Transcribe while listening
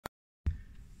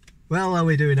Well, how are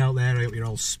we doing out there? I hope you're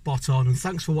all spot on, and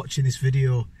thanks for watching this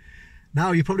video.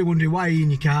 Now you're probably wondering why you're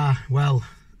in your car. Well,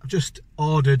 I've just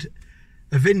ordered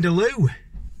a Vindaloo.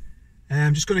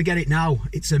 I'm just going to get it now.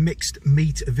 It's a mixed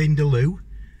meat Vindaloo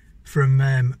from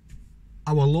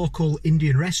our local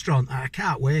Indian restaurant. I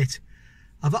can't wait.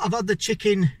 I've had the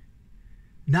chicken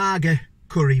naga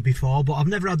curry before, but I've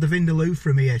never had the Vindaloo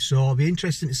from here, so it'll be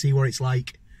interesting to see what it's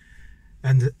like.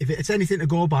 And if it's anything to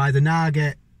go by, the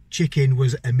naga chicken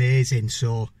was amazing,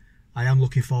 so I am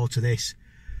looking forward to this.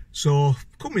 So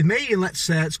come with me and let's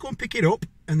go and pick it up,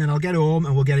 and then I'll get home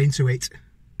and we'll get into it.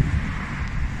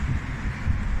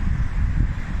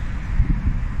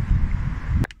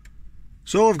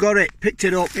 So I've got it, picked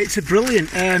it up. It's a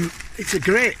brilliant, it's a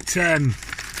great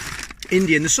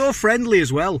Indian. They're so friendly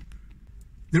as well.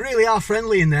 They really are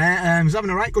friendly in there. I was having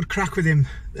a right good crack with him.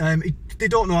 They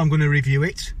don't know I'm going to review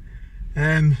it.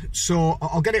 So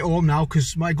I'll get it home now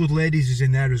because my good ladies is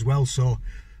in there as well, so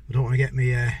I don't want to get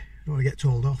me don't want to get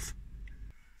told off.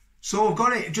 So I've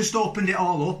got it, just opened it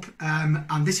all up,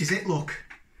 and this is it. Look,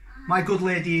 my good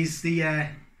lady is the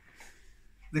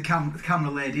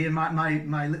camera lady, and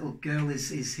my little girl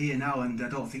is here now, and I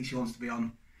don't think she wants to be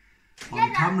on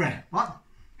camera. What?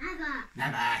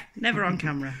 Never on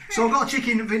camera. So I've got a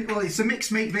chicken, well, it's a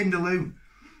mixed meat Vindaloo.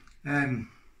 So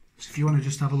if you want to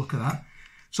just have a look at that.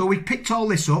 So we picked all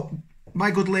this up. My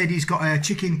good lady's got a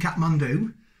chicken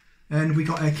Kathmandu, and we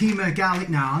got a keema garlic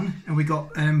naan, and we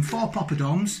got 4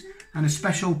 poppadoms and a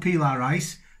special pilau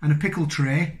rice and a pickle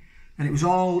tray, and it was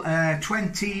all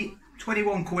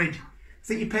 21 quid. I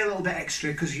think you pay a little bit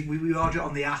extra because we ordered it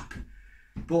on the app,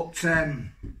 but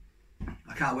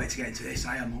I can't wait to get into this.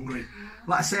 I am hungry.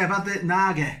 Like I say, I've had the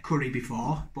naga curry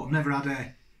before, but I've never had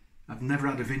a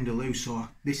Vindaloo, so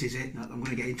this is it. I'm going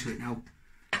to get into it now.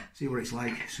 See what it's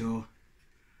like. So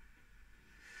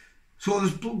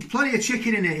there's plenty of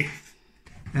chicken in it,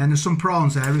 and there's some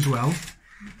prawns there as well,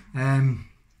 and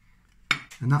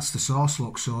that's the sauce.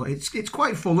 Look, so it's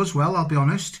quite full as well, I'll be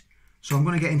honest. So I'm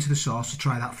going to get into the sauce to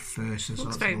try that first. It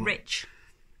looks very rich.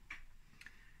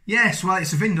 Yes, well,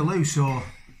 it's a Vindaloo, so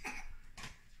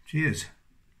cheers.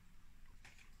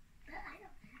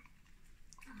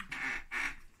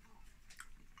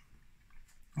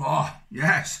 Oh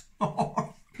yes.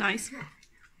 Nice.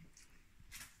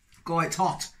 God, it's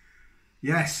hot.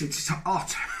 Yes, it's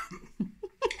hot.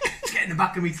 It's getting the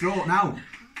back of my throat now.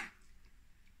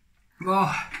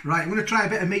 Oh, right, I'm going to try a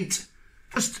bit of meat.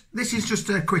 This is just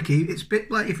a quickie. It's a bit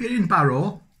like if you're in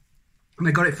Barrow, and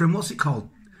I got it from, what's it called?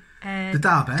 The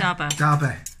Dhaba.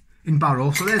 Dhaba in Barrow.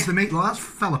 So there's the meat. Well, that's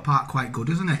fell apart quite good,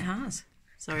 isn't it? It has.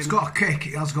 Sorry. It's got a kick.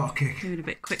 It has got a kick. Doing a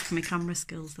bit quick for my camera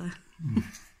skills there.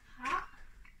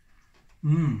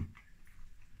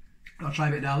 Got to try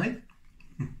a bit, darling?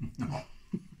 No.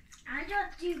 I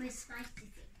don't do with spicy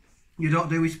things. You don't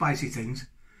do with spicy things?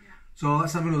 No. So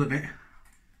let's have another bit.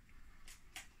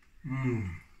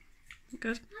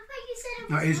 Good. I thought you said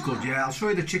it was That is good, yeah. I'll show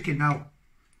you the chicken now.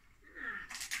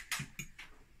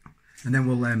 And then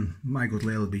we'll, my good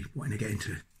lady will be wanting to get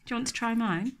into it. Do you want to try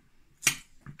mine?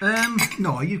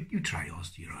 No, you try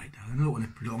yours, you're right. I don't want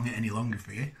to prolong it any longer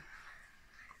for you.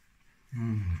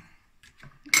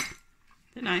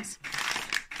 Bit nice.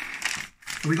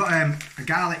 We got a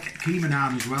garlic keema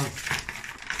naan as well,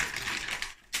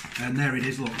 and there it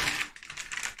is. Look,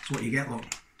 that's what you get. Look.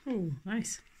 Oh,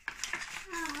 nice.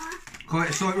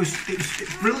 So it was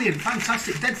brilliant,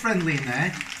 fantastic, dead friendly in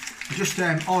there. I just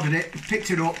ordered it, picked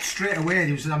it up straight away.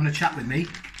 He was having a chat with me,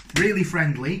 really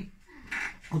friendly.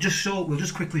 We'll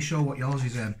just quickly show what yours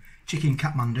is. Chicken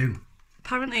Kathmandu.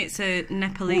 Apparently, it's a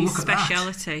Nepalese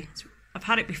speciality. I've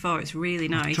had it before. It's really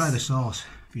nice. Try the sauce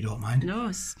if you don't mind.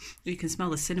 No, you can smell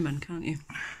the cinnamon, can't you?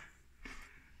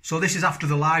 So this is after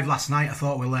the live last night. I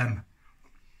thought we'll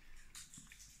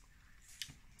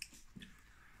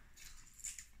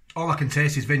all I can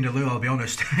taste is Vindaloo, I'll be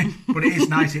honest. But it is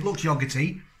nice. It looks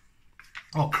yogurty.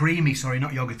 Oh, creamy, sorry,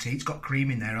 not yogurty. It's got cream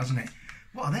in there, hasn't it?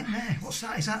 What are them there? What's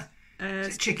that? Is that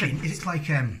is it chicken? Is it like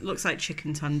it looks like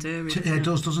chicken tandoori. Yeah, it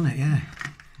does, doesn't it? Yeah.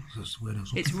 That's the word I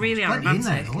was looking it's for. really There's plenty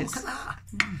aromatic. in there, look at that.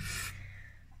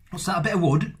 What's that? A bit of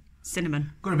wood?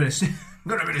 Cinnamon. Got a bit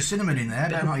of cinnamon in there.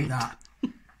 Better not eat that.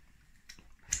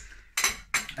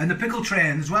 And the pickle tray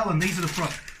as well. And these are the prawn.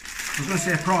 I was going to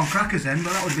say prawn crackers then,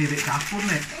 but that would be a bit daft,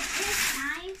 wouldn't it?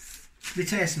 Nice. They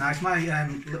taste nice. My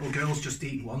little girl's just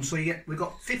eaten one, so we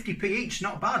got 50p each.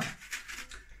 Not bad.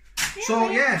 So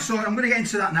yeah, so I'm going to get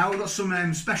into that now. We've got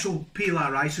some special pilau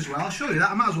rice as well. I'll show you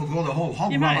that. I might as well go the whole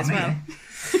hog. You might as well.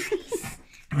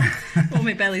 Oh,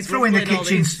 my belly's throw in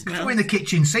the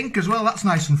kitchen sink as well. That's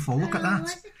nice and full. Look at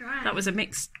that. That was a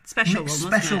mixed special mixed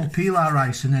one, wasn't special it? pilau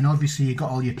rice, and then obviously you got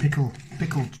all your pickled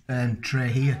tray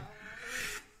here.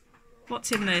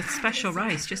 What's in the special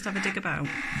rice? Just have a dig about.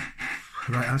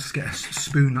 Right, I'll just get a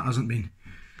spoon that hasn't been.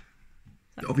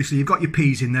 Obviously, you've got your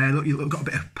peas in there. Look, you've got a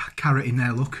bit of carrot in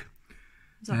there. Look.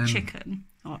 Is that chicken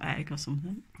or egg or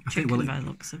something? I Chicken think, by the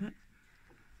looks of it.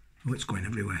 Oh, it's going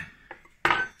everywhere.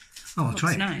 Oh, I'll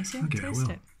try it. Nice, yeah. Taste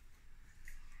it.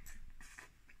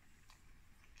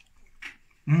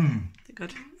 Mmm. Is it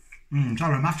good? Mmm, it's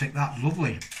aromatic. That's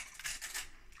lovely.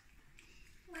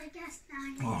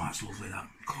 Oh, that's lovely. That.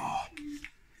 Oh.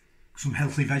 Some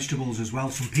healthy vegetables as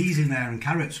well. Some peas in there and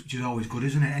carrots, which is always good,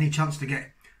 isn't it?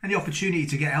 Any opportunity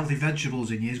to get healthy vegetables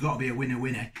in you has got to be a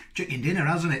winner. Chicken dinner,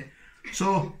 hasn't it?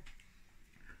 So,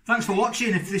 thanks for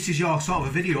watching. If this is your sort of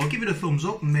a video, give it a thumbs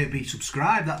up and maybe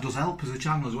subscribe. That does help as a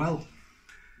channel as well.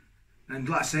 And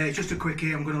like I say, just a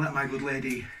quickie, I'm going to let my good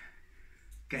lady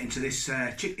get into this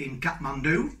chicken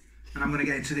Kathmandu, and I'm going to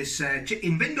get into this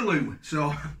chicken Vindaloo.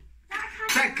 So,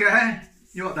 take care.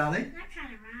 You what, darling? That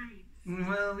kind of rhymes.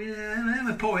 Well, yeah, I'm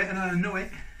a poet and I know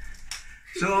it.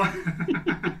 So,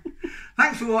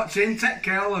 thanks for watching. Take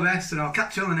care, all the best, and I'll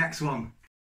catch you on the next one.